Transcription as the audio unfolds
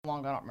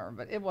long, I don't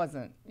remember, but it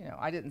wasn't,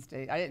 I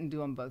didn't do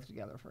them both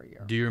together for a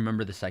year. Do you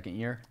remember the second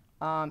year?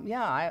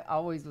 Yeah, I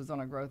always was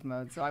on a growth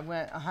mode. So I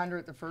went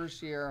 100 the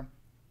first year.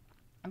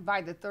 And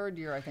by the third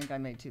year, I think I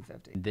made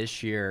 250.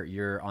 This year,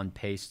 you're on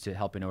pace to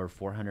helping over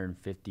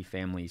 450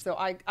 families. So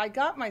I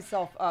got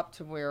myself up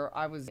to where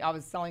I was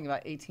selling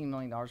about $18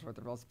 million worth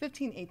of real estate,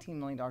 $18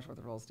 million worth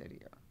of real estate a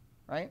year,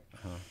 right?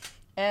 Uh-huh.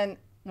 And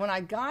when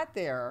I got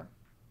there,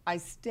 I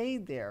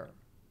stayed there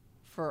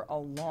for a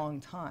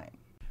long time.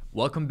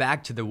 Welcome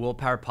back to the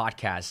Willpower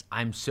Podcast.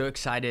 I'm so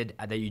excited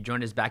that you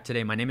joined us back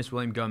today. My name is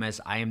William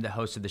Gomez. I am the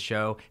host of the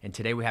show, and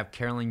today we have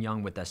Carolyn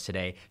Young with us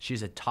today.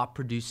 She's a top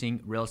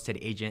producing real estate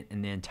agent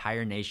in the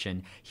entire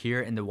nation here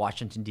in the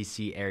Washington,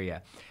 D.C.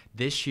 area.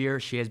 This year,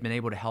 she has been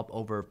able to help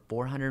over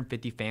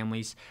 450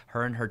 families,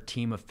 her and her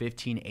team of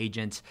 15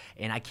 agents,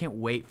 and I can't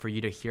wait for you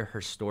to hear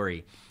her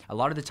story. A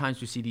lot of the times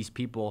we see these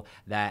people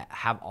that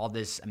have all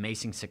this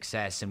amazing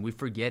success, and we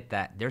forget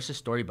that there's a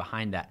story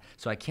behind that.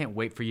 So I can't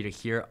wait for you to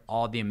hear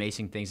all the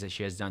amazing things that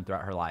she has done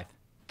throughout her life.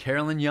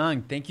 Carolyn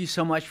Young, thank you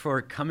so much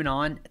for coming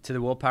on to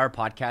the Willpower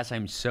Podcast.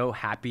 I'm so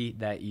happy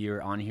that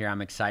you're on here.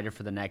 I'm excited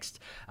for the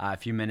next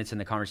few minutes in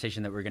the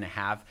conversation that we're going to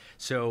have.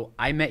 So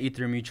I met you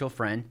through a mutual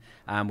friend,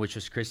 which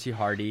was Christy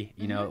Hardy,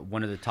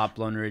 one of the top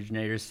loan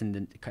originators in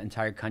the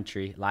entire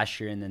country last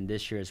year and then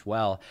this year as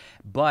well.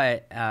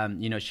 But,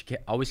 she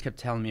always kept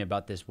telling me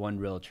about this one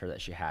realtor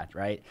that she had,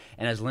 right?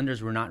 And as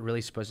lenders, we're not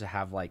really supposed to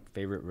have like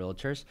favorite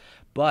realtors,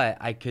 but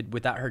I could,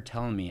 without her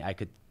telling me, I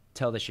could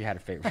tell that she had a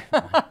favorite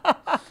one.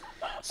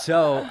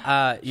 So,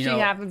 she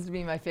happens to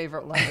be my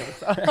favorite lender.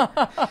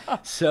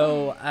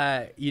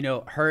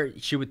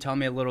 She would tell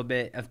me a little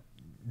bit of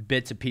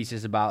bits and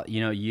pieces about,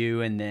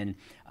 you, and then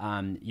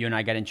you and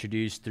I got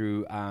introduced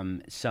through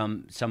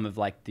some of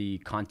like the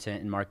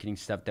content and marketing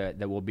stuff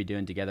that we'll be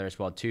doing together as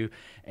well too.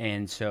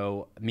 And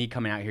so me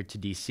coming out here to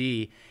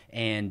DC,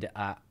 and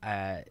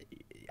I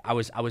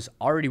was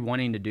already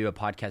wanting to do a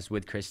podcast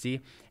with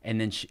Christy,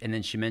 and then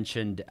she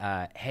mentioned,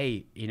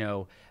 hey,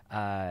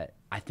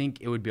 I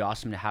think it would be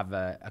awesome to have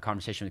a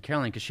conversation with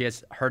Carolyn because she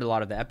has heard a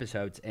lot of the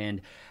episodes.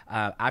 And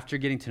after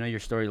getting to know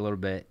your story a little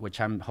bit, which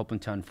I'm hoping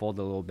to unfold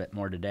a little bit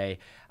more today,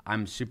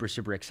 I'm super,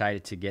 super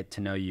excited to get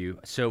to know you.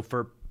 So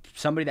for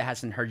somebody that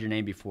hasn't heard your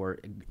name before,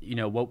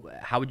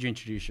 how would you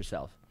introduce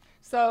yourself?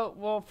 So,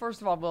 well,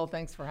 first of all, Will,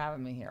 thanks for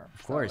having me here.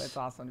 Of course. So it's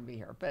awesome to be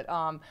here. But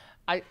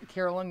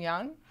Carolyn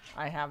Young,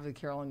 I have the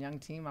Carolyn Young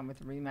team. I'm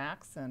with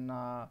REMAX, and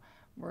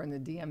we're in the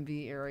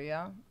DMV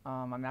area.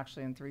 I'm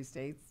actually in 3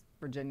 states.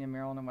 Virginia,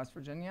 Maryland, and West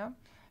Virginia.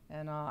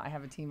 And I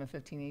have a team of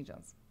 15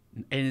 agents.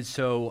 And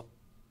so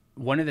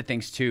one of the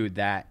things, too,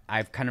 that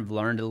I've kind of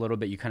learned a little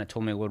bit, you kind of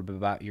told me a little bit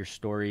about your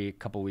story a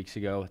couple weeks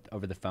ago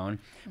over the phone.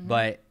 Mm-hmm.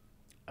 But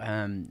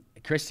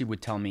Christy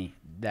would tell me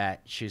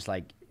that she's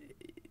like,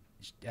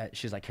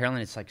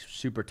 Carolyn, it's like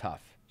super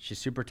tough. She's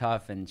super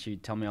tough, and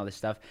she'd tell me all this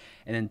stuff.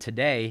 And then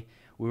today,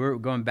 we were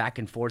going back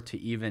and forth to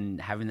even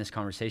having this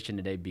conversation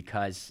today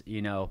because,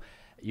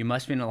 you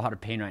must be in a lot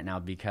of pain right now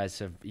because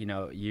of, how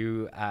would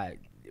you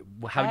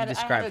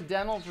describe? I had a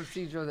dental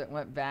procedure that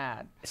went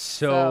bad.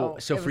 So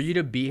for you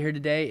to be here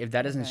today, if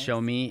that doesn't show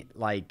me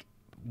like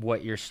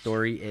what your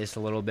story is a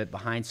little bit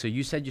behind. So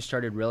you said you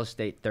started real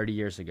estate 30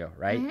 years ago,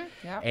 right? Mm-hmm.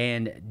 Yeah.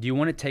 And do you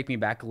want to take me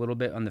back a little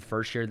bit on the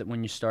first year that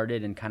when you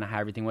started and kind of how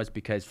everything was?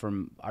 Because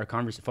from our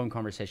phone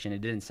conversation,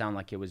 it didn't sound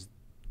like it was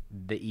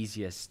the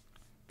easiest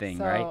thing,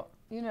 right?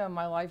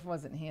 My life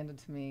wasn't handed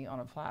to me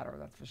on a platter,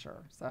 that's for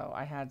sure. So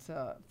I had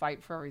to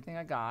fight for everything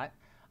I got.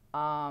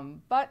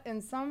 But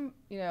in some,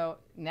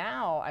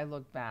 now I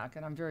look back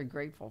and I'm very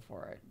grateful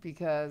for it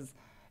because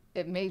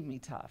it made me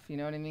tough. You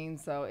know what I mean?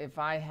 So if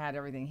I had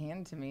everything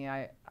handed to me,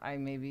 I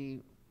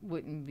maybe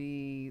wouldn't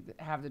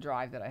have the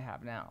drive that I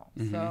have now.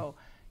 Mm-hmm. So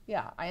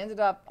yeah, I ended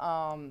up,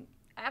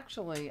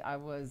 actually I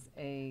was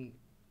a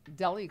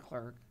deli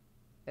clerk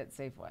at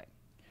Safeway.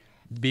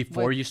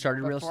 Before you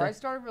started real estate? Before I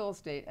started real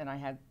estate, and I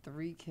had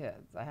 3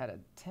 kids. I had a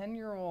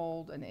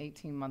 10-year-old, an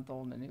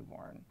 18-month-old, and a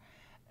newborn.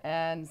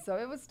 And so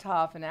it was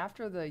tough. And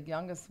after the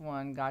youngest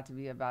one got to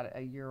be about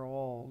a year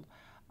old,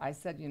 I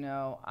said,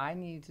 I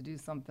need to do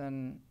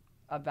something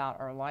about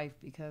our life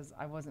because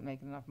I wasn't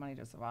making enough money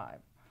to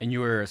survive. And you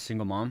were a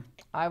single mom?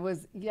 I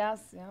was,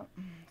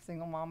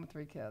 single mom with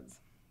 3 kids.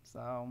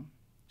 So,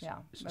 yeah.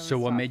 So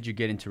what made you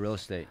get into real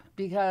estate?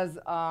 Because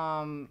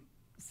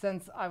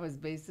since I was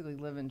basically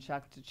living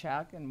check to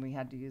check and we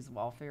had to use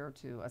welfare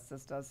to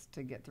assist us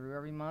to get through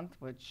every month,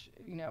 which,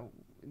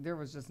 there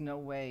was just no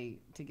way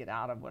to get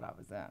out of what I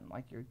was in.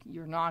 Like,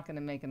 you're not going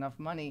to make enough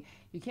money.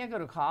 You can't go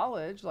to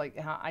college. Like,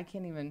 I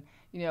can't even,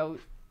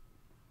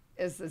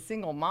 as a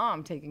single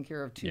mom taking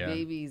care of 2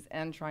 babies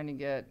and trying to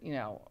get,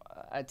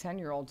 a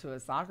 10-year-old to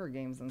his soccer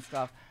games and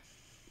stuff,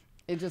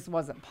 it just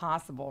wasn't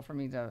possible for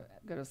me to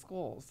go to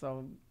school.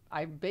 So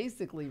I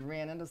basically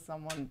ran into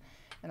someone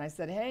and I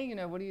said, hey,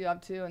 what are you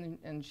up to?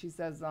 And she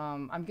says,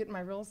 I'm getting my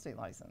real estate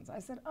license. I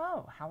said,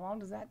 oh, how long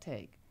does that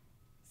take?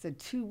 Said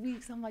 2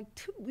 weeks. I'm like,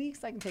 2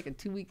 weeks? I can take a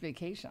 2-week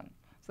vacation.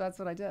 So that's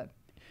what I did.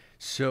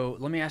 So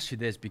let me ask you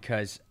this,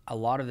 because a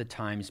lot of the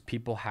times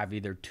people have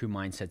either two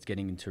mindsets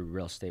getting into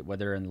real estate,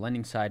 whether on the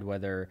lending side,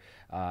 whether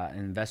an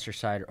investor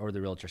side or the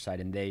realtor side,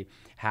 and they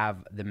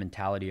have the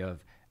mentality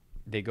of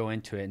they go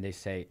into it and they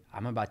say,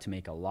 I'm about to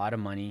make a lot of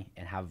money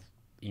and have,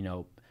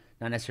 not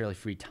necessarily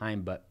free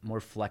time, but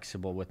more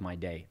flexible with my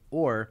day.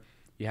 Or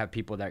you have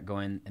people that go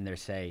in and they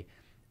say,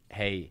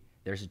 hey,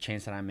 there's a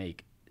chance that I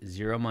make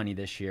zero money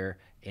this year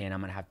and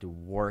I'm going to have to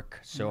work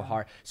so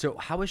hard. So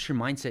how is your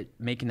mindset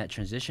making that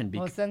transition?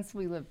 Well, since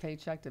we live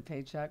paycheck to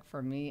paycheck,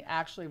 for me,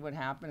 actually what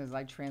happened is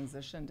I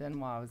transitioned in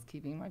while I was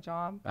keeping my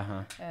job.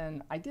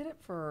 And I did it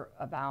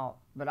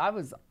but I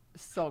was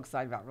so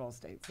excited about real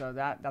estate. So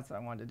that's what I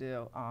wanted to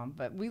do.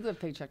 But we live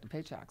paycheck to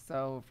paycheck.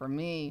 So for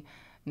me,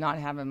 not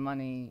having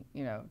money,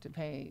 to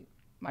pay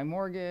my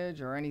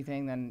mortgage or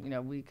anything, then,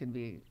 we could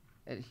be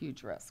at a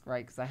huge risk,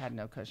 right? Because I had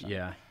no cushion.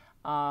 Yeah.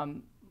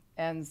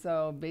 And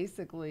so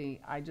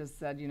basically I just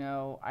said,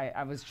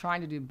 I was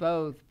trying to do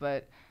both,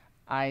 but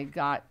I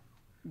got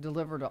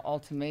delivered an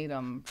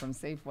ultimatum from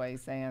Safeway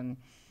saying,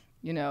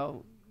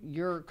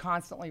 you're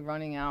constantly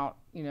running out.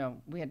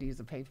 We had to use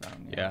a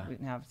payphone. We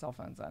didn't have cell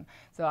phones then.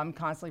 So I'm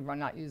constantly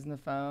not using the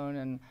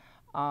phone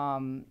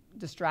and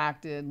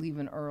distracted,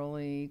 leaving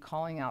early,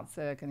 calling out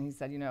sick. And he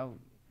said,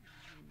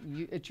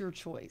 it's your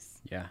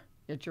choice. Yeah.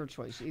 It's your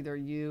choice. Either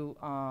you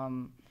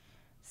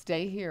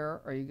stay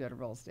here or you go to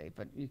real estate,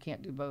 but you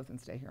can't do both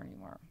and stay here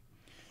anymore.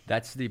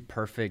 That's the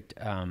perfect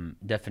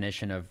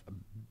definition of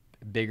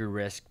bigger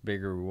risk,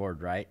 bigger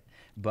reward, right?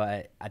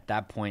 But at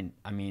that point,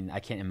 I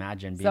can't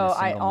imagine being a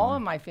single all mom.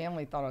 of my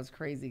family thought I was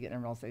crazy getting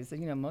in real estate. So,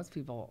 most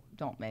people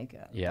don't make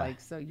it. Yeah.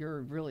 So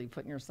you're really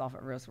putting yourself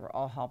at risk. We're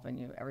all helping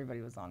you.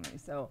 Everybody was on me.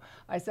 So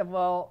I said,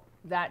 well,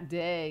 that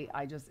day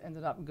I just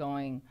ended up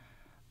going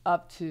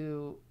up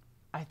to,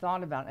 I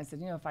thought about it. I said,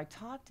 if I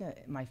talk to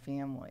my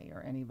family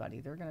or anybody,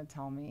 they're going to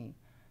tell me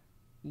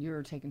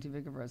you're taking too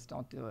big of a risk,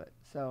 don't do it.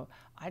 So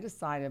I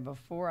decided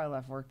before I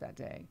left work that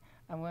day,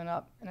 I went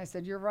up and I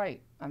said, you're right.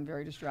 I'm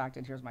very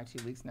distracted. Here's my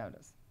 2 weeks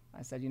notice.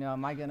 I said,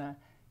 am I going to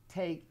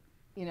take,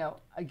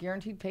 a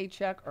guaranteed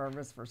paycheck or a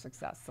risk for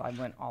success? So I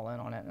went all in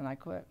on it and I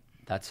quit.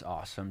 That's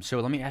awesome. So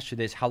let me ask you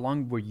this. How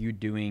long were you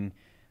doing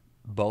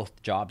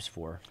both jobs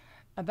for?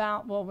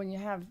 When you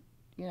have,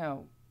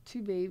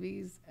 2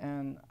 babies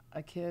and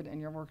a kid and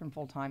you're working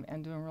full time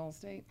and doing real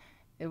estate,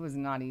 it was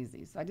not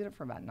easy. So I did it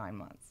for about 9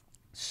 months.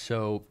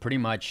 So pretty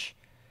much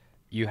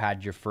you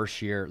had your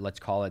first year, let's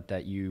call it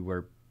that you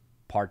were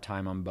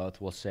part-time on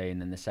both, we'll say,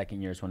 and then the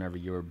second year is whenever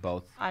you were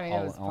both it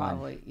was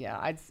probably,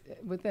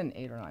 within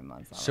 8 or 9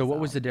 months. So what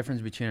was the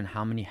difference between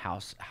how many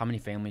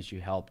families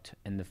you helped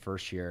in the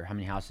first year, how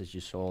many houses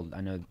you sold?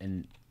 I know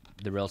in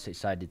the real estate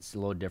side, it's a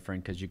little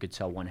different because you could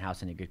sell one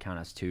house and it could count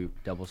as 2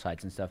 double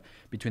sides and stuff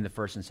between the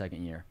first and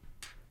second year.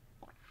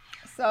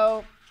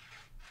 So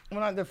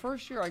the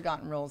first year I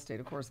got in real estate,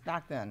 of course,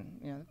 back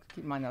then,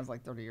 keep in mind that was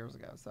like 30 years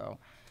ago. So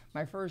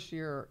my first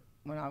year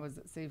when I was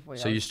at Safeway.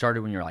 So you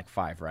started when you were like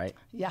 5, right?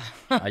 Yeah.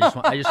 I just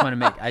want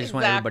Exactly.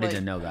 want everybody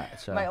to know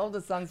that. So my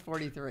oldest son's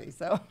 43,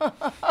 so.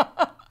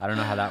 I don't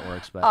know how that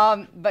works,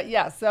 but. But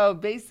yeah, so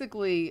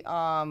basically,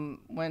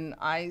 when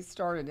I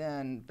started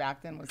in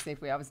back then with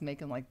Safeway, I was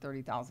making like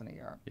 $30,000 a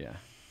year. Yeah.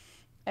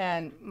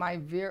 And my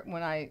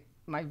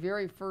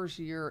very first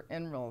year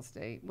in real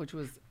estate, which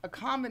was a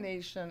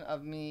combination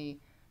of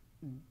me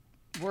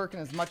working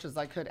as much as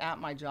I could at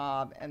my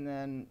job and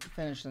then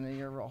finishing the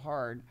year real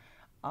hard,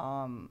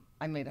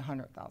 I made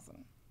 $100,000.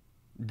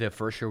 The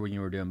first year when you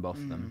were doing both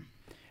of them.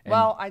 And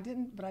I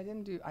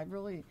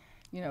really,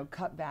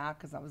 cut back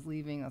because I was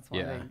leaving. That's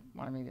why they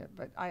wanted me to.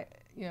 But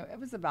it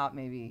was about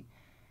maybe,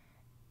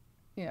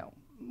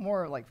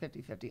 more like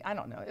 50-50. I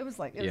don't know. It was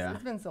like,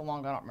 it's been so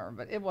long, I don't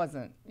remember. But it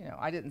wasn't,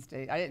 I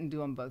didn't do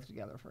them both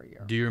together for a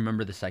year. Do you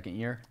remember the second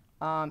year?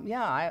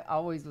 I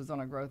always was on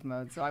a growth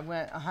mode. So I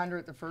went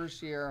 100 the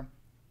first year.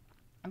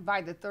 And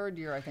by the third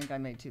year, I think I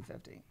made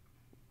 250.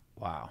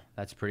 Wow,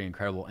 that's pretty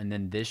incredible. And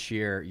then this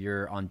year,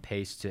 you're on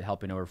pace to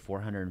helping over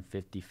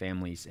 450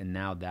 families, and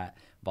now that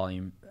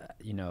volume,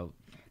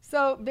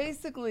 So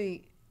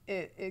basically,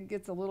 it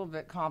gets a little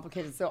bit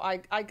complicated. So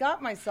I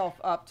got myself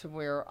up to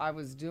where I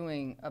was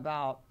doing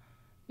about,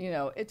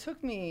 it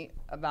took me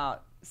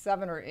about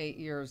 7 or 8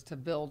 years to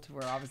build to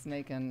where I was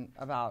making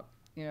about,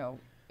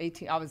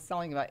 I was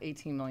selling about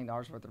 $18 million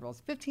worth of real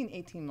estate,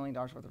 $18 million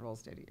worth of real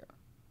estate a year,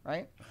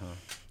 right? Uh-huh.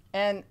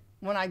 And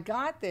when I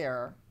got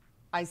there,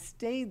 I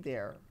stayed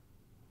there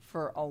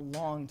for a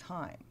long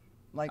time.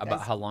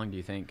 How long do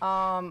you think?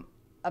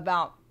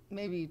 About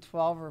maybe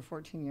 12 or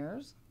 14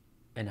 years.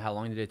 And how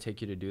long did it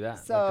take you to do that?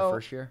 So, like the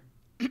first year?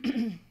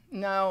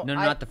 No,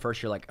 not the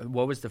first year. Like,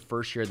 what was the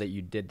first year that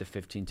you did the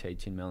 15 to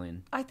 18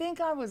 million? I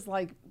think I was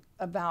like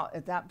at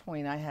that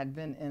point, I had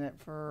been in it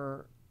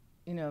for,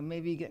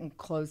 maybe getting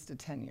close to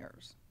 10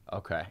 years.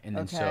 Okay. And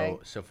then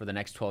so for the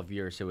next 12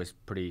 years, it was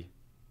pretty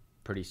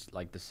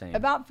like the same.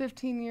 About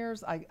 15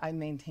 years, I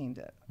maintained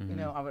it.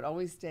 Mm-hmm. I would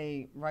always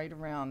stay right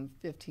around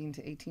 15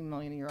 to 18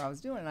 million a year I was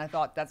doing. And I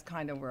thought that's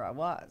kind of where I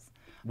was.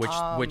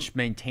 Which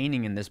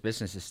maintaining in this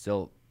business is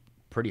still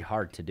pretty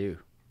hard to do.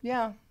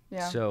 Yeah.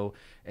 Yeah. So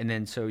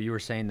you were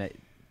saying that.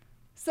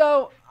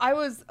 So I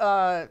was,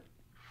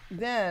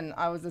 then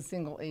I was a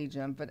single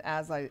agent, but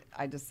as I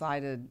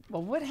decided,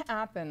 well, what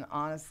happened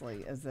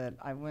honestly is that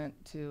I went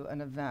to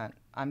an event.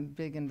 I'm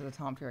big into the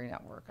Tom Ferry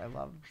network. I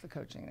love the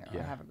coaching there.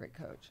 Yeah. I have a great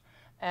coach.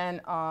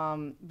 And,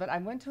 but I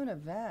went to an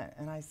event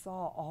and I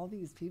saw all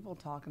these people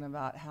talking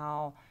about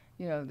how,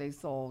 they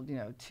sold,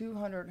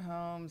 200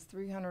 homes,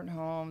 300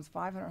 homes,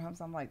 500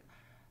 homes. I'm like,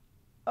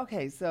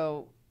 okay,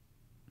 so,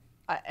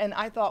 and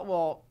I thought,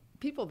 well,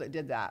 people that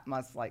did that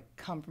must like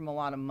come from a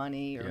lot of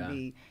money or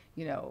be,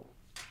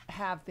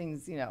 have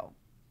things,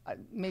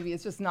 maybe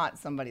it's just not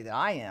somebody that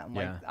I am.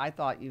 Like I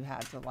thought you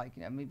had to like,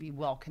 maybe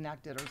well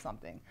connected or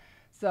something.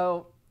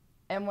 So,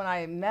 and when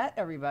I met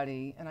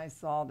everybody and I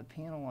saw the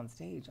panel on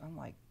stage, I'm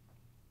like,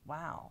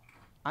 wow,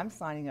 I'm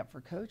signing up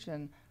for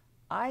coaching.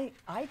 I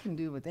can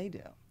do what they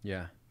do.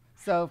 Yeah.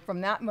 So from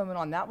that moment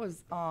on, that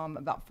was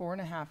about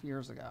 4.5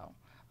 years ago.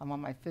 I'm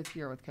on my 5th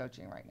year with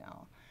coaching right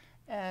now.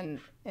 And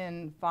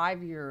in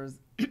 5 years,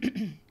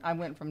 I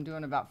went from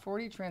doing about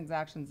 40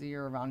 transactions a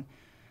year, around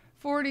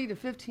 40 to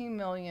 15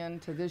 million,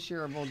 to this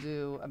year we'll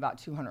do about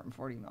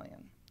 240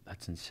 million.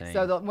 That's insane.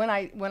 So when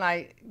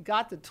I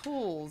got the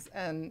tools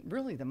and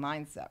really the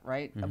mindset,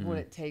 right, of what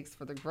it takes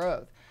for the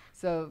growth.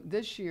 So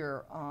this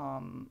year,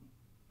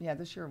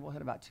 this year we'll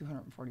hit about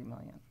 240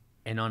 million.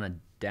 And on a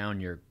down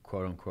year,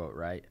 quote unquote,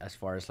 right? As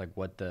far as like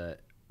what the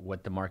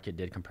market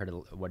did compared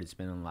to what it's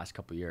been in the last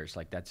couple of years,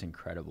 like that's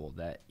incredible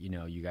that,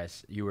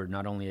 you were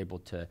not only able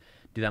to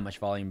do that much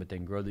volume, but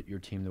then grow your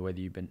team the way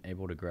that you've been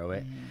able to grow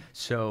it.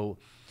 So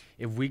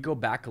if we go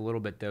back a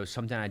little bit though,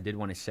 something I did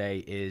want to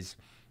say is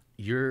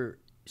your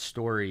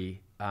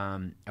story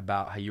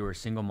about how you were a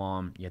single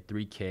mom, you had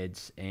 3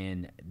 kids,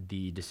 and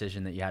the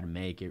decision that you had to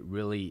make, it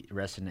really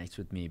resonates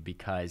with me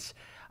because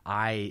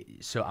I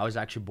was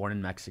actually born in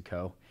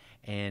Mexico,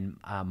 and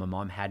my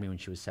mom had me when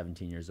she was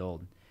 17 years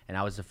old. And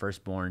I was the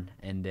firstborn,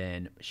 and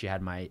then she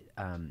had my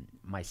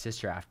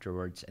sister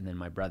afterwards, and then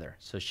my brother.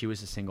 So she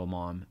was a single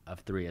mom of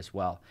 3 as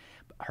well.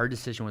 Her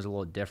decision was a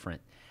little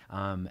different.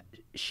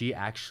 She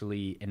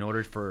actually, in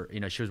order for,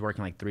 she was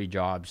working like 3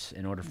 jobs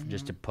in order for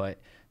just to put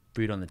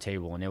food on the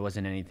table, and it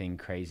wasn't anything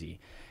crazy,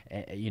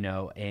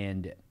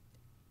 and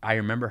I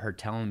remember her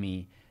telling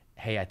me,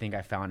 hey, I think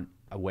I found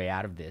a way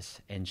out of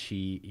this. And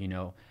she,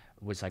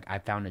 was like, I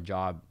found a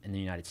job in the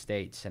United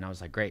States. And I was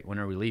like, great, when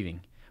are we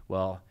leaving?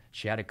 Well,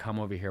 she had to come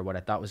over here, what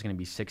I thought was going to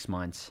be 6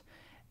 months.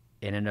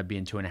 It ended up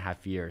being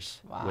 2.5 years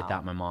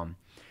without my mom.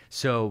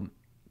 So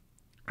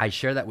I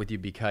share that with you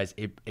because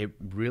it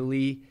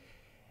really,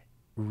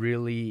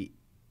 really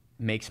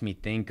makes me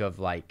think of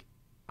like,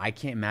 I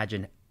can't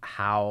imagine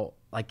how,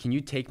 like, can you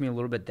take me a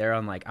little bit there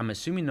on like, I'm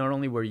assuming not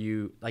only were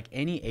you, like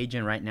any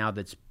agent right now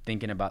that's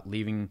thinking about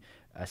leaving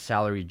a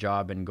salary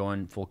job and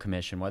going full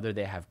commission, whether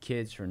they have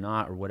kids or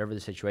not, or whatever the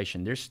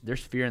situation, there's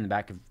fear in the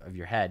back of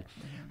your head.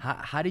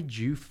 How did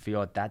you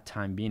feel at that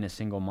time being a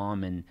single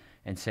mom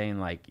and saying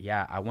like,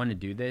 yeah, I want to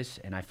do this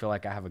and I feel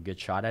like I have a good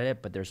shot at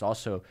it, but there's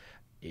also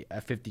a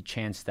 50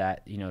 chance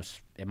that,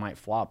 it might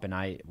flop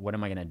and what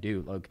am I going to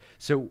do? Like,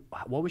 so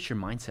what was your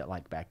mindset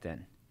like back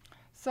then?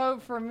 So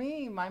for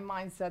me, my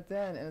mindset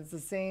then, and it's the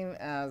same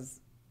as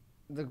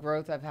the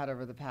growth I've had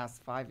over the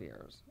past 5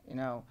 years,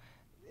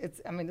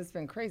 it's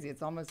been crazy.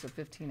 It's almost a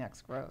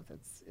 15x growth.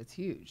 It's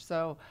huge.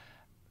 So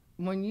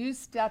when you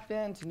step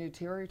into new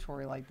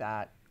territory like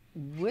that,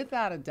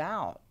 without a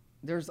doubt,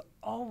 there's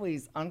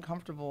always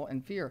uncomfortable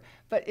and fear.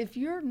 But if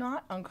you're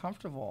not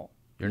uncomfortable,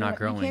 you're not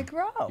growing. You can't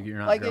grow. You're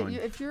not like growing.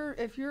 If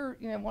you're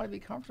want to be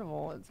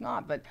comfortable, it's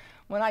not. But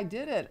when I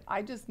did it,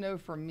 I just know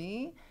for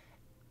me,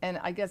 and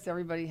I guess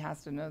everybody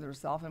has to know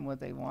themselves and what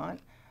they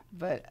want,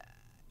 but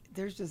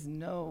there's just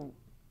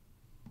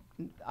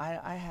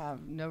I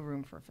have no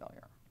room for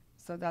failure.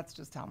 So that's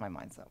just how my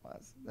mindset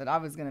was, that I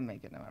was going to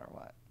make it no matter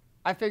what.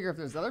 I figure if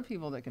there's other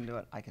people that can do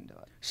it, I can do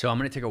it. So I'm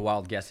going to take a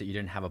wild guess that you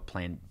didn't have a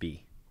plan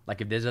B. Like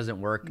if this doesn't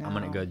work, I'm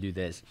going to go do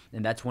this.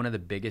 And that's one of the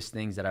biggest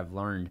things that I've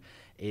learned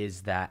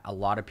is that a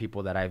lot of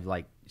people that I've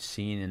like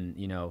seen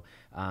and,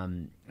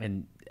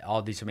 and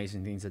all these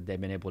amazing things that they've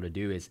been able to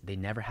do is they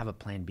never have a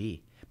plan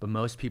B. But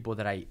most people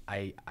that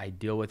I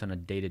deal with on a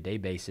day-to-day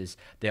basis,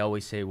 they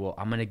always say, well,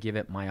 I'm going to give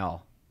it my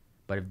all.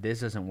 But if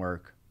this doesn't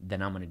work,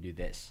 then I'm going to do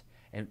this.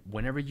 And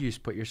whenever you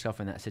just put yourself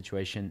in that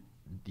situation,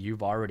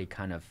 you've already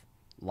kind of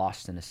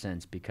lost in a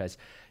sense because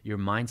your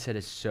mindset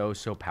is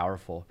so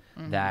powerful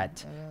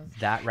that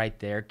right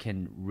there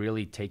can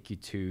really take you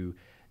to,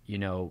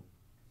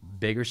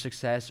 bigger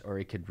success, or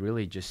it could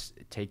really just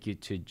take you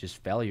to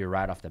just failure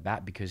right off the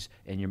bat because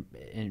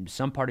in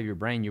some part of your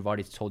brain, you've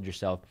already told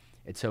yourself,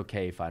 it's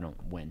okay if I don't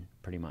win,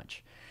 pretty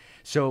much.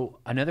 So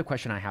another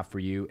question I have for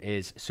you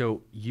is,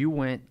 so you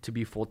went to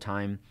be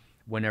full-time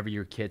whenever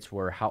your kids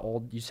were how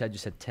old? You said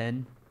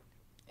 10?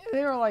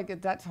 They were like,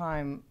 at that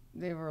time,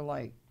 they were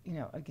like,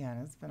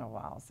 again, it's been a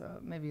while. So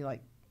maybe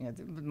like,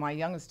 my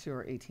youngest 2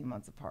 are 18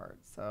 months apart.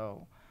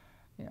 So,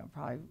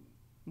 probably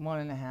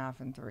 1.5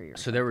 and 3 or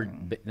so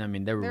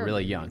something. they were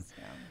really young.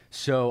 Yeah.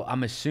 So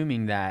I'm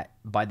assuming that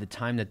by the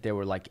time that they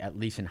were like at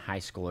least in high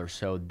school or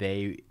so,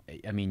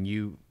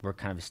 you were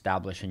kind of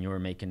established and you were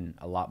making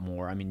a lot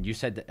more. I mean, you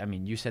said that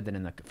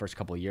in the first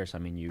couple of years. I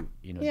mean, you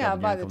know. Yeah,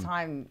 doubled your by the income.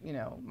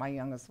 time, my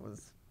youngest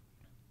was,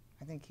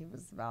 I think he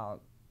was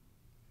about,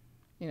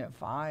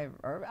 5,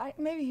 or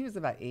maybe he was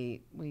about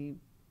 8.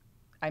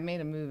 I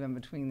made a move in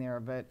between there,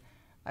 but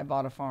I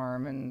bought a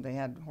farm and they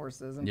had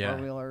horses and Yeah.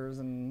 4-wheelers,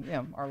 and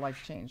our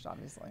life changed,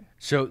 obviously.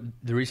 So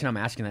the reason I'm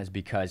asking that is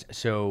because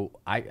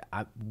I'm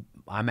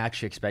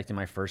actually expecting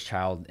my first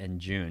child in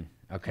June.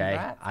 Okay,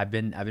 Congrats. I've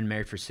been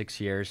married for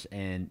 6 years,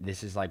 and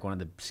this is like one of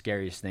the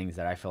scariest things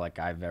that I feel like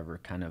I've ever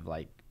kind of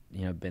like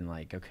been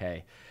like,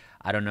 okay,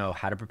 I don't know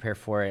how to prepare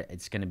for it.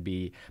 It's gonna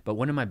be, but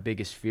one of my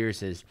biggest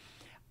fears is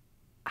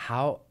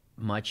how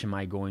much am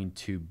I going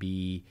to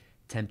be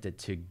tempted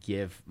to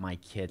give my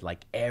kid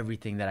like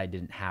everything that I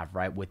didn't have,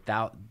 right?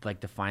 Without like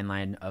the fine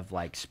line of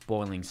like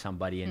spoiling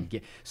somebody and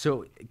get.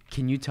 So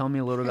can you tell me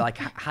a little bit like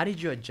how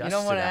did you adjust? You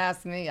don't to want to that?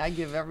 ask me. I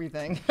give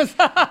everything.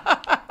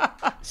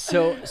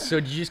 So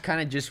you just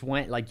kind of just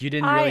went like you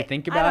didn't really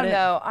think about it? I don't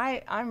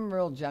know. I'm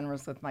real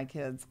generous with my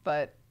kids,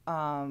 but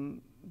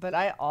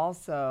I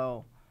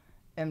also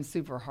am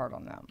super hard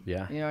on them.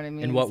 Yeah. You know what I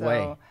mean? In what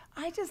way?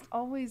 I just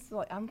always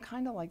I'm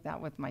kind of like that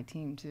with my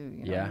team too.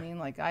 You know Yeah. what I mean?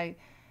 Like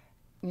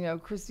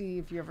Christy,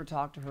 if you ever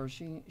talk to her,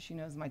 she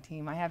knows my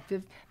team. I have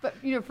 50, but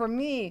for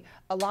me,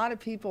 a lot of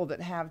people that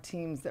have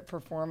teams that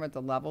perform at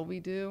the level we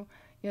do,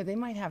 they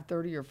might have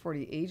 30 or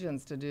 40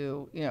 agents to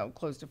do,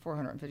 close to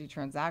 450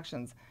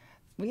 transactions.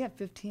 We have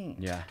 15.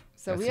 Yeah.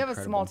 So that's we have a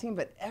small incredible. team,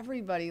 but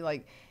everybody,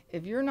 like,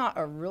 if you're not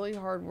a really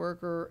hard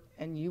worker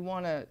and you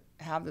want to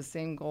have the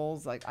same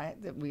goals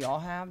that we all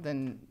have,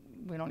 then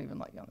we don't even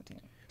let you on the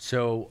team.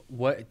 So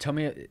what? Tell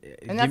me.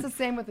 And that's the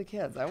same with the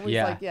kids. I always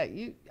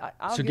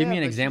I'll So give me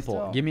an but you example.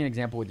 still- Give me an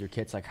example with your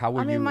kids. Like how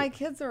would I mean, you? my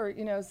kids are,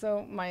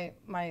 so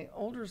my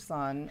older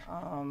son,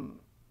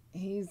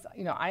 he's,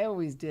 I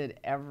always did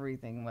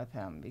everything with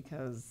him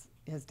because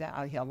his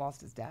dad, he had lost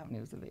his dad when he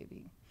was a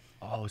baby.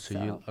 Oh,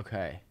 so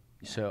okay.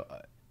 So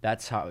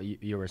that's how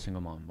you were a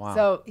single mom. Wow.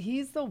 So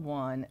he's the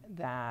one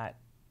that,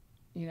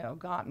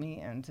 got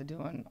me into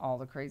doing all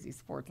the crazy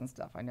sports and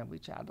stuff. I know we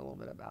chatted a little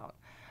bit about,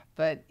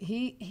 but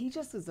he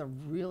just is a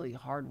really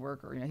hard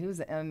worker. He was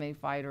an MMA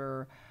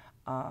fighter.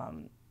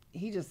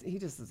 He just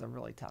is a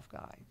really tough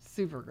guy.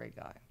 Super great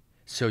guy.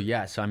 So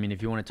yeah, so I mean,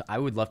 if you wanted to, I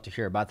would love to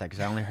hear about that because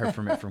I only heard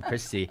from it from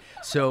Christy.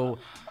 So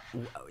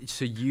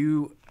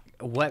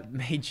what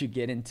made you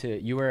get into?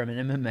 You were an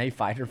MMA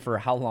fighter for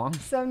how long?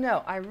 So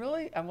no, I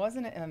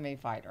wasn't an MMA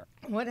fighter.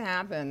 What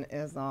happened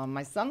is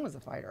my son was a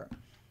fighter,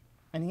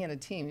 and he had a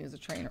team. He was a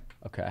trainer,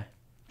 Okay.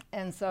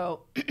 and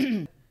so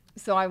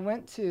so I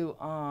went to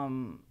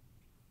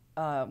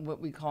what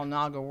we call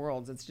Naga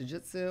Worlds. It's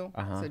jiu-jitsu.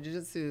 Uh-huh. So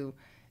jiu-jitsu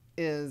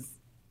is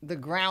the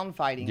ground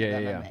fighting Yeah,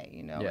 of yeah,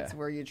 MMA. yeah. It's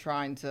where you're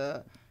trying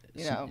to,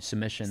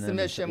 Submission.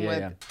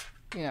 with,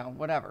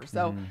 whatever.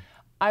 So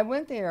I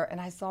went there and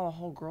I saw a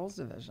whole girls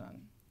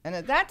division. And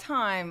at that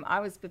time, I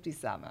was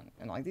 57.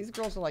 And like these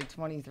girls are like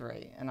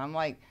 23. And I'm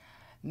like,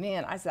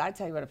 man, I said, I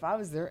tell you what, if I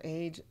was their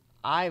age,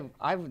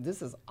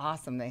 this is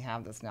awesome they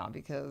have this now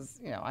because,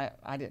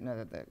 I didn't know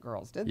that the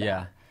girls did that.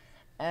 Yeah.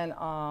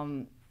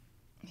 And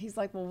he's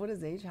like, well, what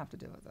does age have to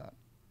do with it?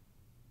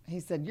 He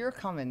said, you're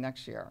coming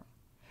next year.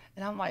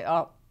 And I'm like,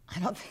 oh, I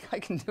don't think I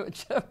can do it,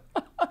 Chip.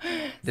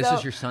 This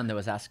is your son that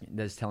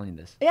was telling you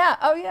this. Yeah.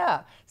 Oh,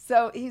 yeah.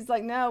 So he's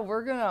like, no,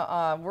 we're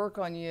gonna work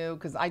on you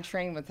because I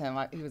trained with him.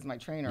 He was my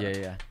trainer. Yeah,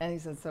 yeah. And he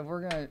said, so I'm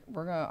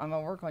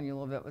gonna work on you a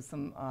little bit with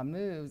some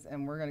moves,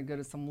 and we're gonna go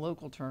to some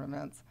local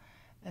tournaments,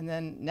 and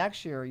then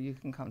next year you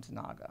can come to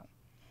Naga.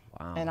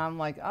 Wow. And I'm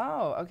like,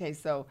 oh, okay.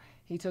 So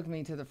he took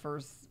me to the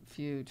first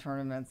few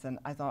tournaments, and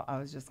I thought I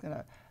was just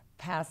gonna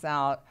pass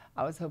out.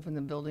 I was hoping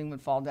the building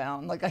would fall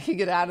down, like I could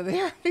get out of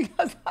there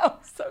because I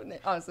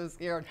was so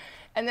scared.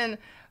 And then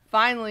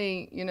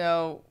finally,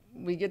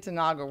 we get to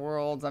Naga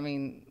Worlds. I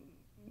mean,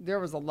 there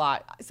was a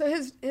lot. So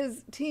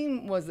his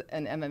team was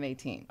an MMA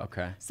team.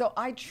 Okay. So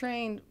I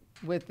trained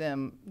with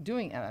them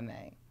doing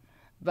MMA,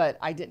 but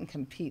I didn't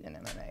compete in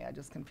MMA. I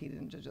just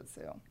competed in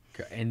jiu-jitsu.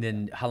 Okay. And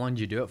then how long did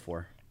you do it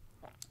for?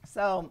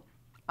 So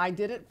I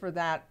did it for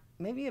that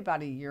maybe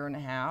about a year and a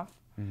half.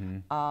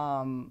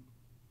 Mm-hmm.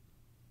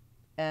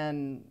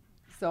 And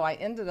so I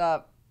ended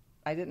up,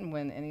 I didn't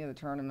win any of the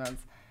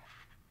tournaments.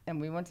 And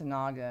we went to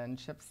Naga, and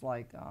Chip's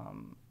like,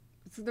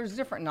 so there's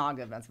different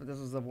Naga events, but this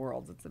was the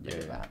Worlds. It's a big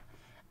event.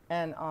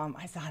 And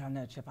I said, I don't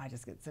know, Chip, I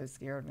just get so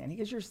scared, man. He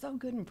goes, you're so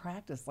good in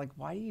practice. Like,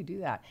 why do you do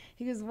that?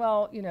 He goes,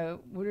 well,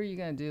 what are you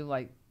going to do?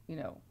 Like,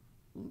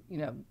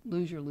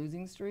 lose your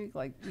losing streak?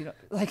 Like,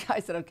 like I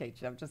said, okay,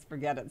 Chip, just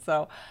forget it.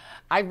 So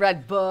I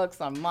read books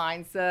on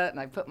mindset, and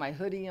I put my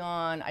hoodie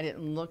on. I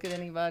didn't look at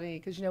anybody.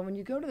 Because, when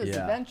you go to this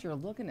event, you're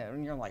looking at it,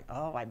 and you're like,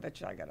 oh, I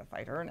bet you I got to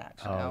fight her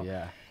next. Oh,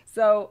 yeah.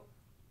 So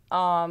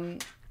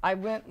I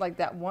went like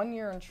that 1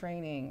 year in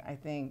training, I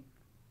think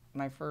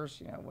my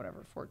first,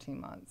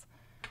 14 months.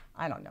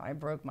 I don't know. I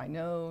broke my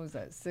nose, I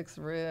had 6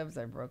 ribs,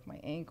 I broke my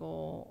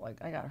ankle. Like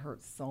I got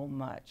hurt so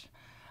much.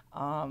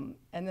 And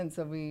then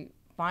so we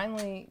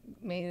finally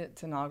made it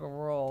to Naga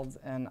Worlds,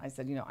 and I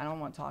said, I don't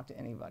want to talk to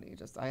anybody.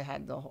 Just I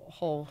had the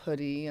whole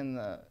hoodie and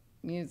the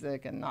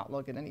music and not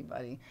look at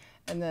anybody.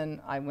 And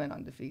then I went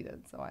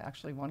undefeated, so I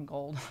actually won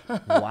gold.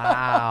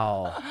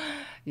 Wow.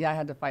 Yeah, I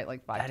had to fight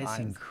like 5 times. That is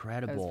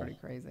incredible. It was pretty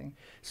crazy.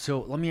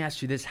 So let me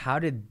ask you this. How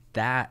did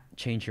that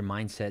change your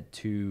mindset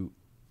to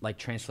like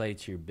translate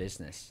to your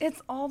business?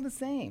 It's all the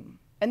same.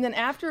 And then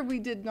after we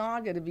did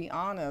Naga, to be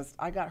honest,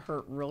 I got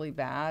hurt really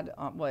bad.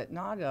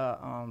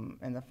 Naga,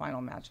 in the final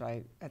match,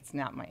 I had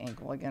snapped my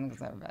ankle again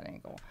because I have a bad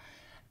ankle.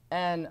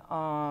 And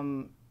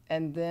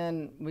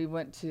then we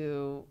went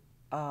to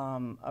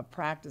a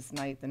practice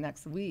night the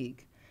next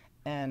week,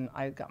 and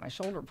I got my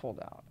shoulder pulled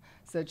out.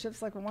 So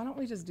Chip's like, well, why don't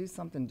we just do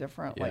something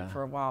different like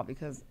for a while,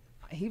 because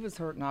he was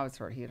hurt and I was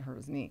hurt. He had hurt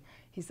his knee.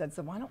 He said,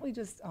 so why don't we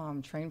just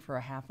train for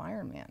a half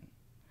Ironman?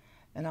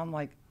 And I'm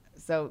like,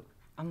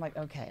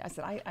 okay. I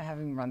said, I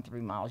haven't even run 3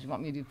 miles. You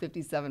want me to do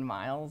 57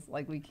 miles?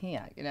 Like, we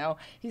can't,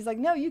 He's like,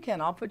 no, you can.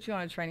 I'll put you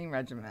on a training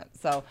regiment.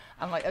 So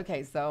I'm like,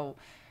 okay. So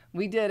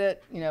we did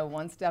it,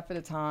 one step at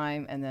a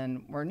time. And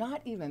then we're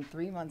not even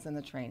 3 months in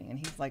the training. And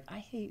he's like,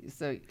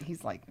 so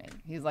he's like me.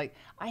 He's like,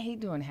 I hate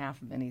doing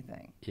half of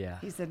anything. Yeah.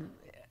 He said,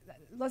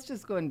 let's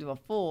just go ahead and do a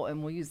full,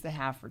 and we'll use the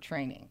half for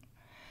training.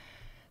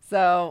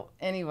 So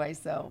anyway,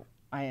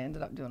 I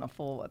ended up doing a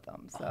full with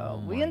them.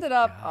 So we ended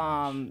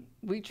up,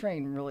 we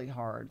trained really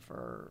hard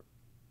for,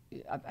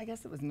 I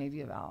guess it was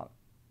maybe about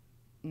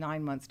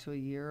 9 months to a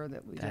year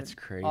that we did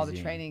crazy. All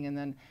the training. And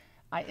then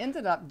I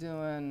ended up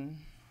doing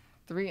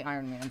 3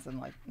 Ironmans in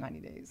like 90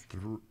 days.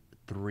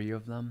 3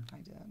 of them? I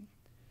did.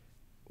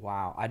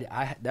 Wow.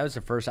 That was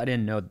the first, I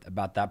didn't know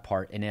about that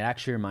part. And it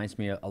actually reminds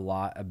me a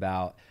lot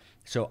about,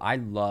 so I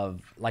love,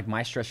 like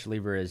my stress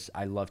reliever is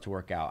I love to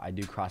work out. I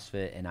do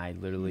CrossFit, and I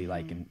literally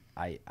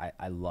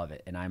I love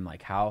it. And I'm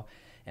like, how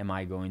am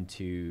I going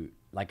to,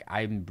 like,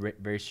 I'm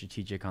very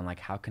strategic on like,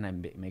 how can I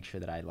make sure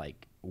that I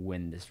like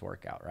win this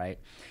workout, right?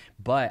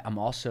 But I'm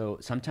also,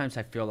 sometimes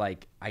I feel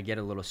like I get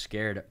a little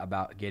scared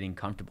about getting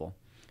comfortable.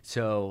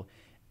 So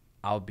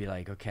I'll be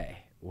like, okay,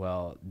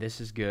 well, this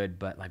is good,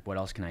 but like, what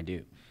else can I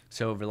do?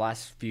 So over the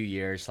last few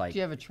years, like. Do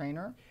you have a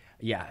trainer?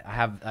 Yeah, I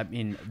have. I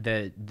mean,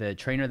 the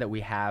trainer that we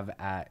have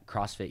at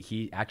CrossFit,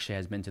 he actually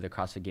has been to the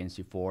CrossFit Games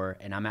before,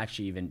 and I'm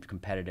actually even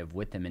competitive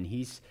with him. And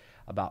he's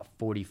about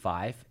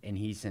 45, and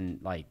he's in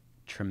like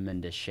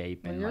tremendous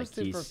shape. Well, and you're like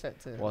super fit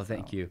too. Well,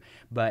 thank you.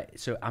 But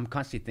so I'm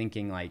constantly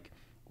thinking like,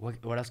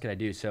 what else could I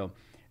do? So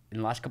in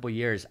the last couple of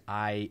years,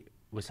 I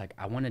was like,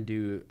 I want to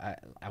do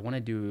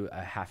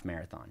a half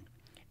marathon,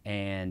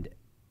 and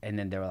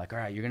then they were like, all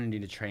right, you're gonna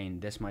need to train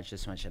this much,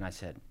 and I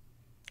said.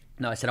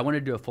 No, I said, I want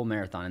to do a full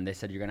marathon. And they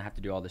said, you're going to have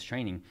to do all this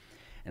training.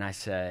 And I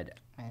said,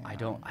 I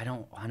don't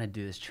want to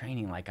do this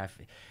training.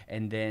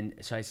 And then,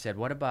 so I said,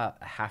 what about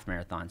a half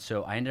marathon?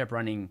 So I ended up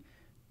running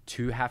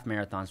 2 half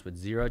marathons with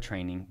 0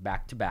 training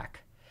back to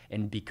back.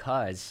 And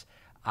because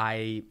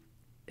I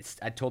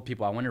told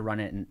people I want to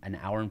run it in an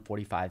hour and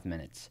 45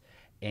 minutes.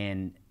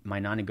 And my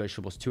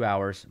non-negotiable is 2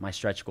 hours. My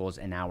stretch goal is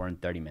an hour and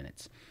 30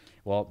 minutes.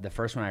 Well, the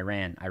first one I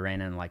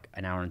ran in like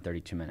an hour and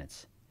 32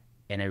 minutes.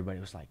 And everybody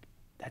was like,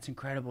 that's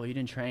incredible. You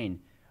didn't train.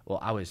 Well,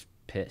 I was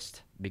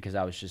pissed because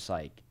I was just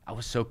like, I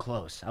was so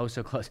close.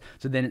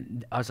 So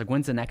then I was like,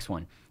 when's the next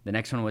one? The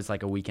next one was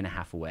like a week and a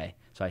half away.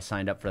 So I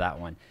signed up for that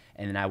one.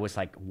 And then I was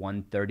like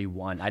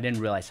 131. I didn't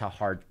realize how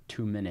hard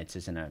 2 minutes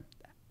is in a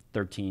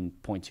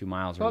 13.2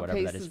 miles or whatever that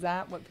is. What pace is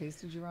that? What pace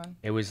did you run?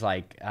 It was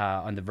like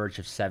on the verge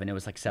of 7. It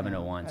was like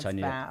 7:01. That's so I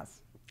knew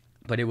fast.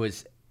 But it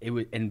was,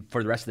 and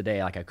for the rest of the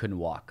day, like I couldn't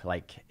walk.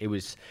 Like it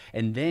was,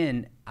 and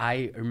then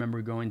I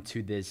remember going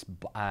to this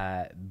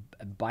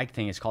bike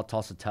thing. It's called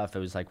Tulsa Tough. It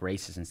was like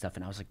races and stuff.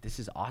 And I was like, this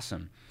is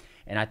awesome.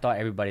 And I thought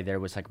everybody there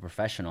was like a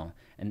professional.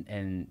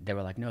 And they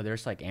were like, no,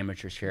 there's like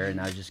amateurs here.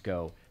 And I would just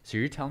go, so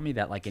you're telling me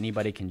that like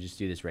anybody can just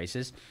do these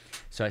races?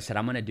 So I said,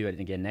 I'm going to do it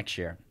again next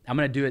year.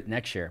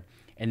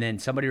 And then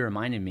somebody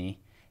reminded me,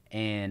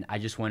 and I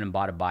just went and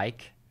bought a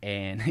bike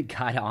and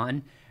got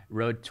on,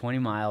 rode 20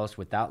 miles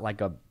without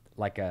like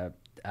a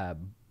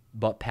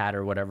butt pad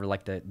or whatever,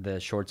 like the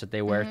shorts that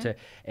they wear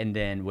and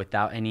then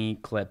without any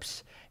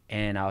clips.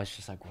 And I was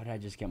just like, what did I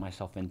just get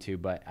myself into?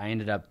 But I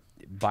ended up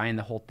buying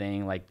the whole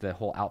thing, like the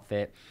whole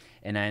outfit.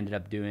 And I ended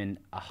up doing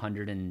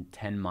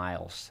 110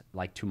 miles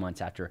like 2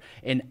 months after.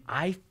 And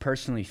I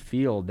personally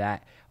feel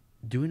that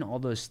doing all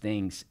those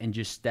things and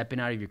just stepping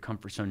out of your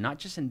comfort zone, not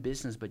just in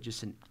business, but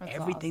just in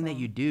everything that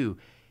you do,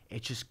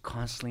 it's just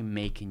constantly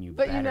making you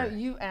better. But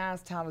you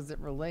asked, how does it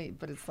relate?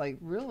 But it's like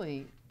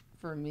really,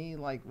 for me,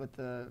 like with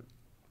the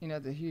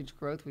huge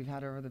growth we've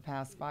had over the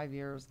past 5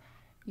 years,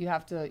 you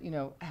have to,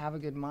 have a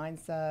good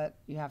mindset.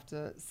 You have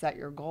to set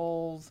your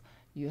goals.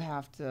 You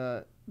have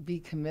to be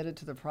committed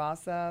to the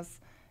process,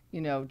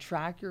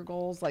 track your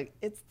goals. Like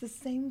it's the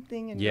same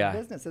thing in your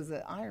business as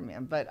an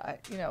Ironman. But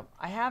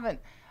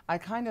I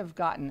kind of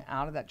gotten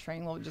out of that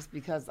training load just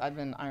because I've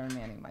been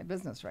Ironmanning my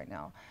business right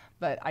now.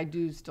 But I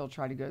do still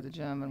try to go to the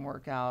gym and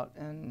work out,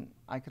 and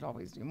I could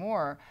always do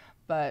more.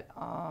 But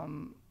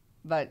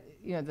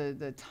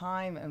the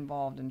time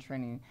involved in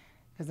training,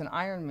 Because an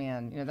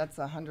Ironman, you know, that's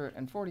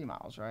 140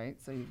 miles, right?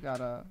 So you've got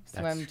to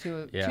swim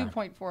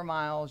 2.4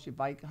 miles, you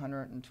bike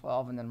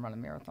 112, and then run a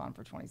marathon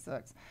for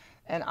 26.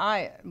 And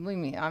believe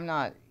me, I'm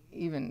not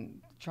even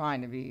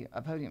trying to be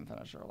a podium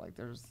finisher. Like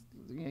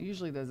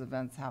usually those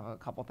events have a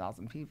couple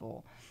thousand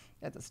people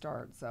at the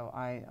start. So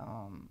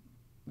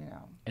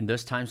And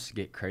those times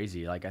get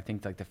crazy. Like I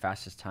think like the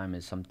fastest time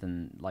is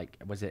something like,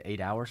 was it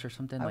 8 hours or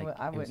something?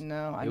 I wouldn't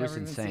know. I never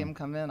even see them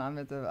come in. I'm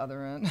at the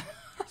other end.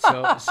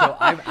 So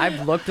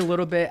I've looked a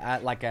little bit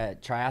at like a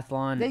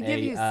triathlon. They give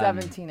you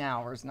 17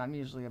 hours, and I'm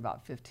usually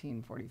about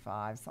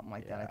 15:45, something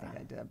like that. I think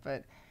I did,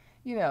 but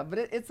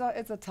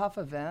it's a tough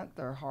event.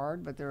 They're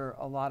hard, but they're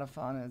a lot of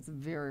fun, and it's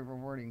very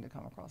rewarding to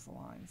come across the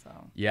line. So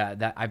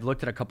yeah, I've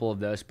looked at a couple of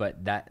those,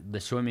 but the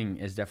swimming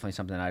is definitely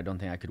something that I don't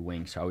think I could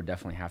wing. So I would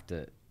definitely have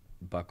to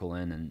buckle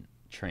in and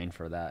train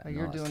for that. Well,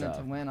 you're doing it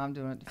to win. I'm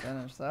doing it to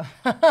finish. So.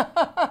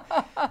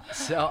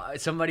 So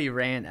somebody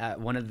ran.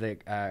 One of the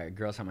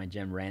girls at my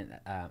gym ran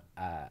a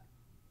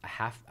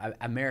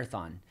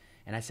marathon,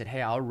 and I said,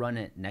 "Hey, I'll run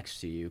it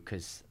next to you,"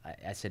 because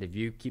I said, if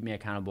you keep me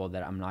accountable,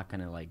 that I'm not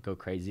gonna like go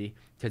crazy.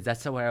 Because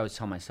that's the way I always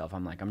tell myself.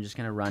 I'm like, I'm just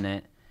gonna run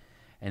it,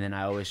 and then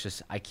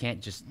I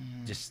can't just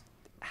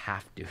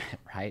half do it,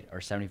 right? Or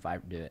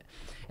 75 do it.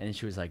 And then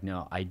she was like,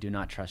 "No, I do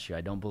not trust you.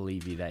 I don't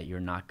believe you that you're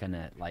not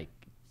gonna like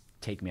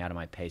take me out of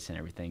my pace and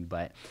everything."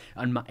 But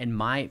in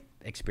my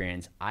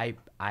experience,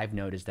 I've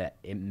noticed that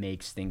it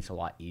makes things a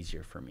lot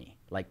easier for me.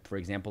 Like for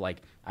example,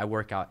 like I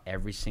work out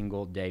every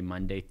single day,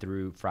 Monday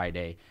through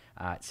Friday,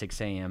 at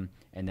 6 a.m.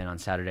 And then on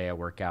Saturday I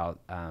work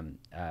out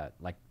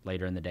like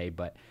later in the day.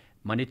 But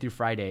Monday through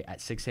Friday at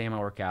 6 a.m. I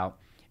work out.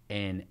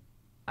 And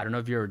I don't know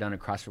if you've ever done a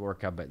CrossFit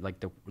workout, but like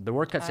the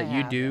workouts that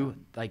you do,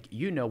 like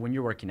when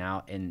you're working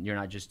out and you're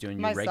not just doing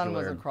your regular. My son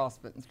was a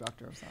CrossFit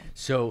instructor,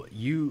 so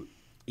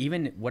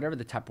even whatever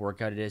the type of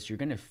workout it is, you're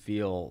gonna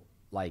feel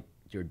like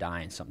you're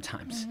dying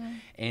sometimes. Mm-hmm.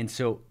 And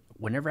so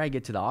whenever I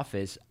get to the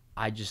office,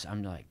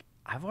 I'm like,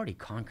 I've already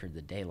conquered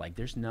the day. Like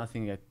there's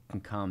nothing that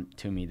can come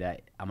to me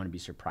that I'm gonna be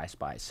surprised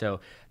by. So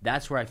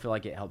that's where I feel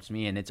like it helps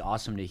me, and it's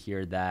awesome to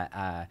hear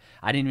that.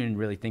 I didn't even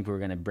really think we were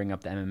gonna bring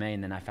up the MMA,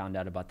 and then I found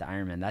out about the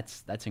Ironman.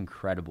 That's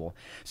incredible.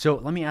 So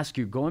let me ask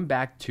you, going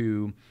back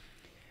to,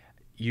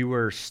 you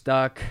were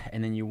stuck,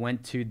 and then you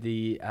went to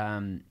the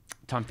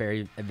Tom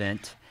Ferry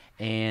event.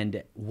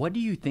 And what do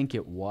you think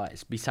it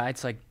was,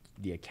 besides like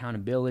the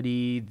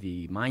accountability,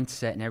 the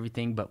mindset and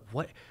everything, but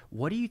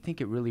what do you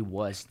think it really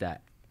was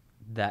that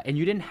and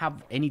you didn't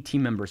have any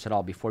team members at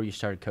all before you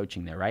started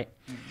coaching there, right?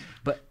 Mm-hmm.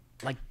 But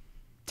like,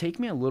 take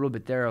me a little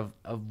bit there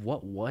of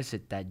what was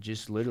it that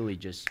just literally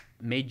just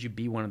made you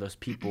be one of those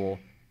people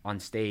on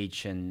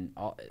stage and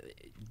all.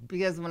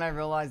 Because when I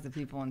realized the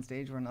people on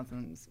stage were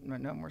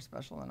no more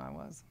special than I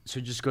was. So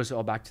it just goes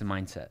all back to the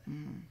mindset.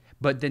 Mm.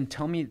 But then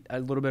tell me a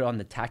little bit on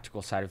the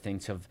tactical side of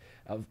things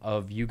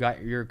of you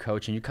got your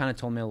coach, and you kind of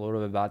told me a little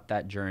bit about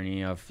that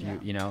journey of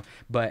you know,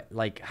 but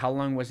like how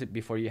long was it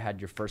before you had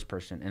your first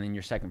person and then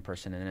your second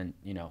person and then,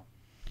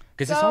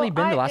 because it's only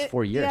been the last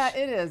 4 years. Yeah,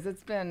 it is.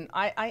 It's been,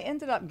 I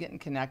ended up getting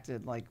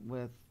connected like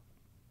with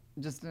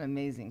just an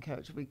amazing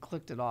coach. We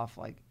clicked it off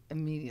like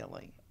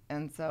immediately.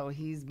 And so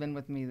he's been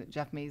with me.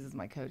 Jeff Mays is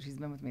my coach. He's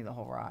been with me the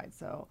whole ride.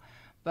 So,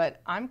 but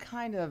I'm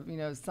kind of,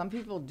 some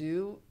people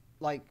do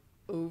like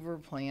over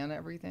plan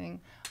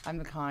everything. I'm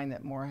the kind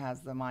that more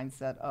has the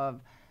mindset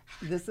of,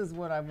 this is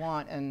what I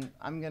want and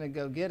I'm going to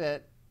go get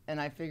it.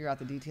 And I figure out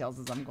the details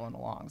as I'm going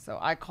along. So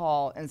I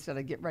call, instead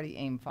of get ready,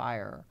 aim,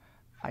 fire,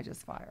 I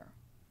just fire.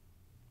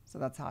 So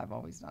that's how I've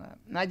always done it.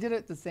 And I did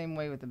it the same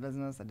way with the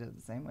business. I did it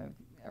the same way with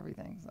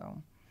everything.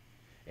 So.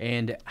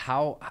 And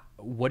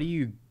what do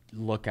you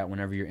look at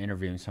whenever you're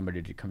interviewing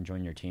somebody to come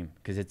join your team?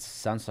 Because it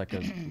sounds like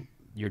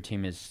your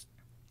team is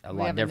a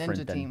lot different. We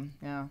have a ninja team,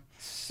 yeah.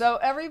 So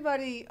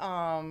everybody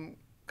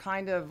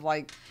kind of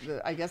like,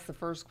 I guess the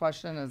first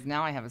question is,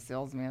 now I have a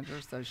sales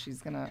manager, so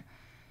she's going to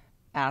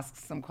ask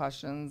some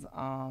questions.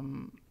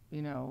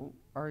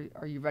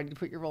 Are you ready to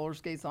put your roller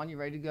skates on? You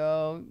ready to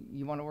go?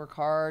 You want to work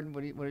hard?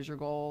 What is your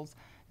goals?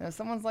 If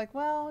someone's like,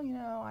 well,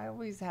 I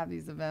always have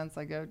these events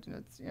I go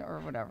to, or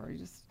whatever. You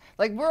just,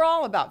 like, we're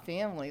all about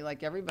family.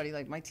 Like, everybody,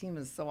 like, my team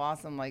is so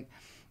awesome. Like,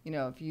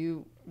 if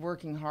you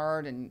working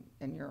hard and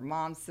your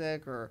mom's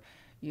sick or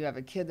you have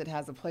a kid that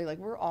has a play, like,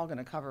 we're all going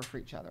to cover for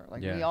each other.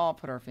 Like, we all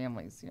put our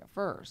families,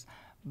 first.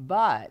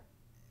 But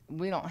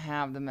we don't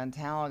have the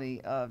mentality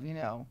of,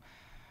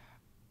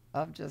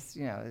 of just,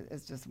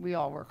 it's just, we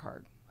all work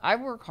hard. I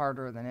work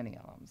harder than any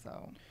of them,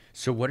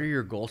 So what are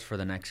your goals for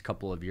the next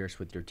couple of years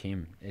with your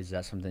team? Is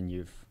that something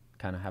you've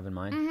kind of have in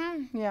mind?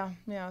 Mm-hmm.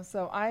 Yeah.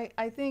 So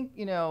I think,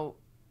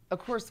 of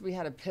course we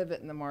had a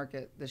pivot in the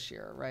market this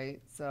year,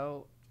 right?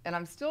 So, and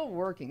I'm still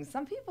working.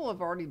 Some people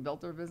have already built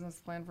their business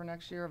plan for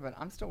next year, but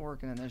I'm still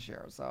working in this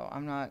year. So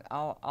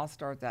I'll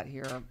start that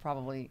here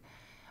probably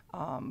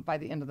by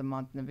the end of the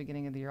month. In the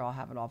beginning of the year, I'll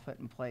have it all put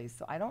in place.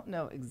 So I don't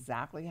know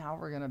exactly how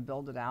we're going to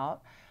build it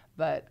out,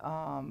 But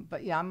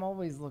yeah, I'm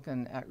always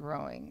looking at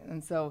growing.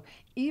 And so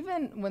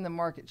even when the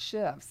market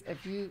shifts,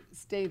 if you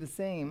stay the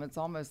same, it's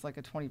almost like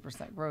a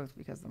 20% growth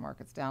because the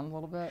market's down a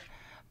little bit.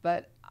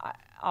 But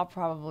I'll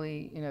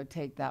probably,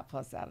 take that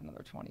plus add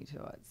another 20 to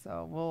it.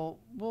 So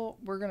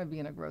we're going to be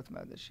in a growth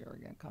mode this year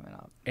again coming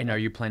up. And are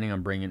you planning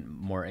on bringing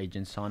more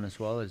agents on as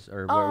well,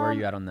 or where are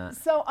you at on that?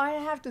 So I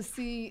have to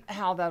see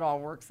how that all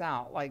works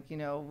out. Like,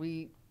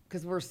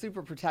 because we're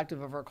super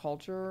protective of our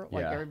culture.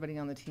 Like everybody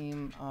on the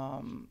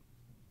team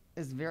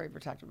is very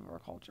protective of our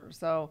culture.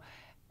 So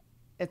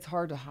it's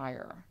hard to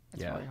hire.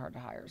 It's really hard to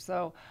hire.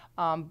 So,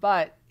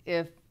 but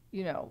if,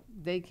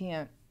 they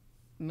can't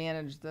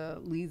manage the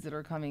leads that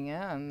are coming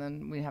in,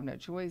 then we have no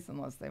choice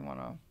unless they want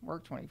to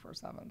work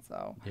 24/7.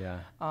 So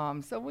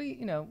so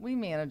we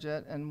manage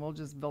it and we'll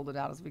just build it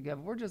out as we go.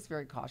 We're just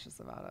very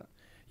cautious about it.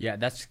 Yeah,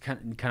 that's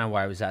kind of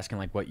why I was asking,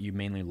 like, what you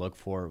mainly look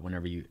for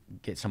whenever you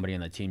get somebody on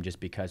the team, just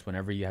because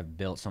whenever you have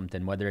built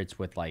something, whether it's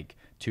with like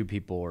 2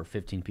 people or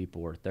 15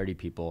 people or 30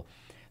 people,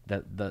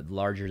 the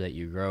larger that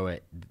you grow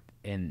it,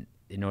 in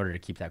order to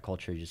keep that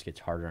culture, it just gets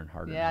harder and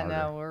harder. Yeah, and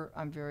harder. no,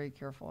 I'm very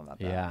careful about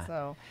that. Yeah.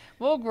 So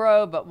we'll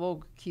grow, but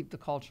we'll keep the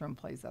culture in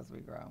place as we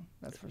grow.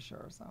 That's for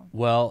sure. So.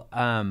 Well,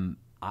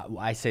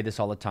 I say this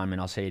all the time, and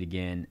I'll say it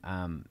again.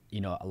 A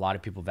lot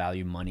of people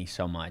value money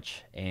so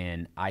much,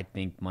 and I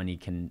think money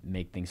can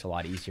make things a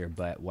lot easier.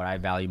 But what I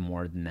value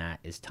more than that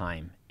is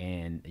time.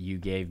 And you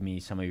gave me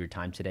some of your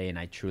time today, and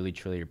I truly,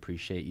 truly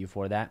appreciate you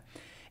for that.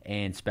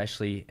 And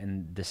especially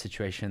in the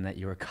situation that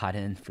you were caught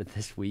in for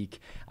this week,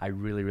 I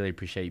really, really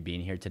appreciate you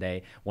being here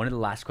today. One of the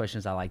last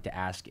questions I like to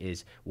ask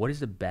is, what is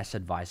the best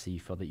advice that you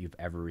feel that you've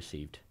ever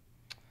received?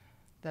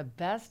 The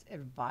best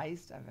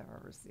advice I've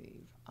ever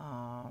received.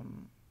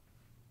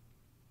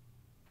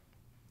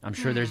 I'm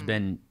sure it's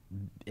been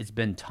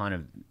a ton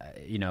of,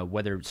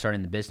 whether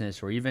starting the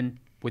business or even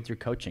with your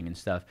coaching and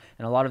stuff.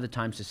 And a lot of the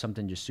times it's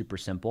something just super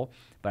simple,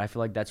 but I feel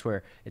like that's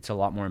where it's a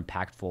lot more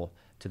impactful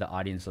to the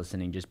audience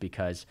listening, just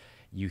because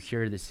you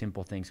hear the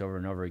simple things over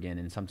and over again.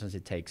 And sometimes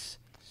it takes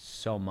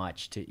so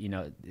much to,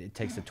 it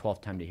takes the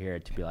 12th time to hear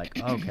it to be like,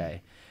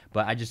 okay.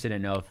 But I just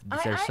didn't know if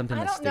there's something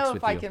that sticks with you. I don't know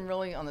if I can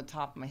really on the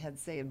top of my head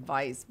say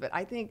advice, but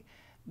I think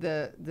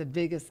the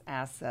biggest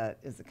asset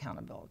is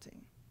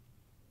accountability.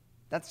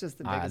 That's just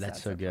the biggest that's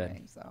asset so good. for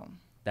me, so.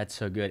 That's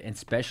so good. And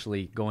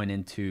especially going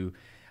into,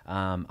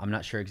 I'm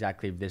not sure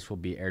exactly if this will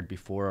be aired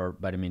before,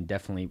 but I mean,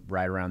 definitely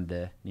right around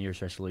the New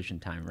Year's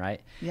resolution time,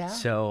 right? Yeah.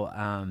 So,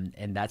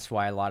 and that's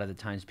why a lot of the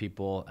times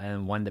people,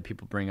 and one that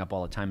people bring up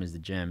all the time is the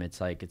gym.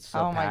 It's like, it's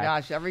so packed. My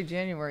gosh, every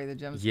January the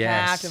gym's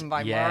packed, and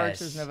by March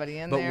there's nobody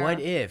in there. But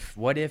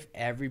what if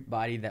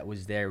everybody that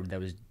was there, that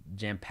was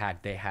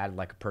jam-packed, they had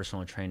like a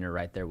personal trainer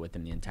right there with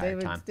them the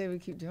entire time? They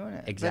would keep doing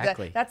it.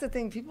 Exactly. That's the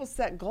thing. People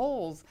set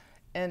goals,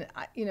 and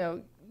you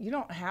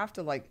don't have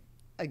to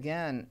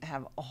again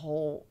have a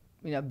whole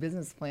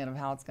business plan of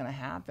how it's going to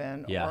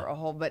happen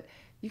but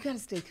you got to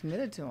stay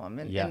committed to them.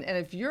 And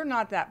if you're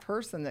not that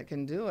person that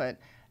can do it,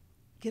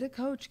 get a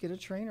coach, get a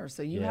trainer,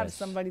 so you have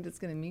somebody that's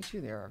going to meet you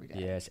there every day.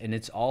 Yes, and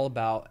it's all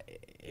about,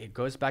 it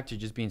goes back to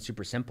just being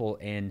super simple.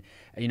 And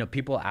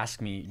people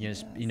ask me,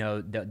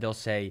 they'll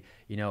say,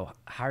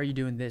 how are you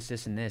doing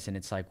this, and this? And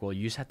it's like, well,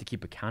 you just have to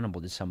keep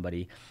accountable to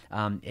somebody.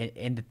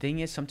 And the thing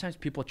is, sometimes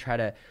people try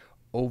to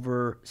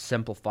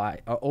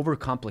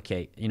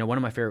overcomplicate. One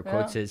of my favorite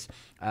quotes is,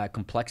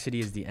 complexity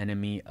is the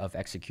enemy of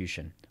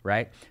execution,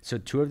 right? So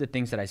 2 of the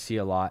things that I see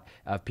a lot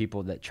of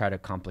people that try to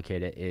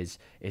complicate it is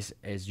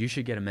you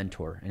should get a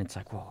mentor. And it's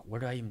like, well, where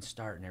do I even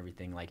start and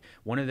everything? Like,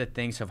 one of the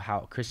things of how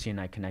Christy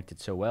and I connected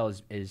so well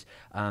is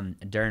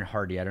Darren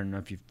Hardy. I don't know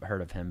if you've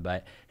heard of him,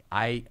 but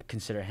I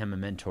consider him a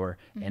mentor,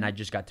 and I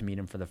just got to meet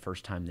him for the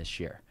first time this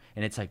year.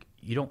 And it's like,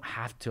 you don't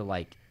have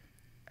to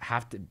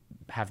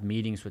have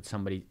meetings with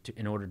somebody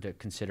in order to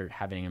consider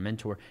having a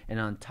mentor. And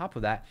on top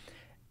of that,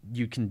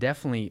 you can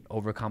definitely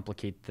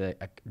overcomplicate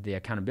the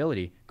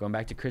accountability. Going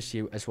back to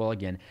Christy as well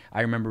again,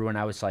 I remember when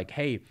I was like,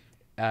 hey,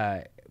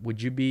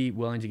 would you be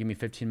willing to give me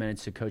 15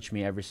 minutes to coach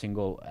me every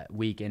single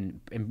week,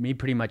 and me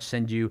pretty much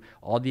send you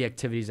all the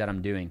activities that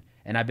I'm doing?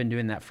 And I've been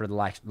doing that for the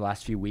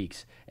last few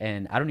weeks.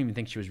 And I don't even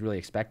think she was really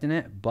expecting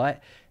it,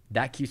 but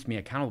that keeps me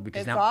accountable,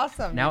 because it's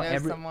awesome. Now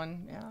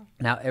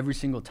every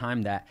single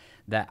time that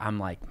I'm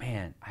like,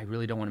 man, I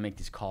really don't want to make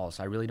these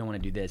calls, I really don't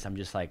want to do this, I'm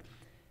just like,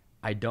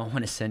 I don't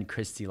want to send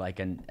Christy like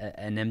an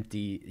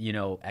empty,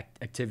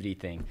 activity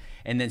thing.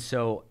 And then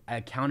so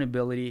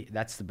accountability,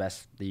 that's the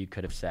best that you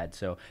could have said.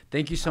 So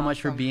thank you so much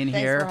for being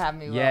here. Thanks for having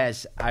me, Will.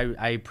 Yes,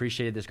 I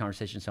appreciated this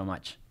conversation so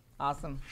much. Awesome.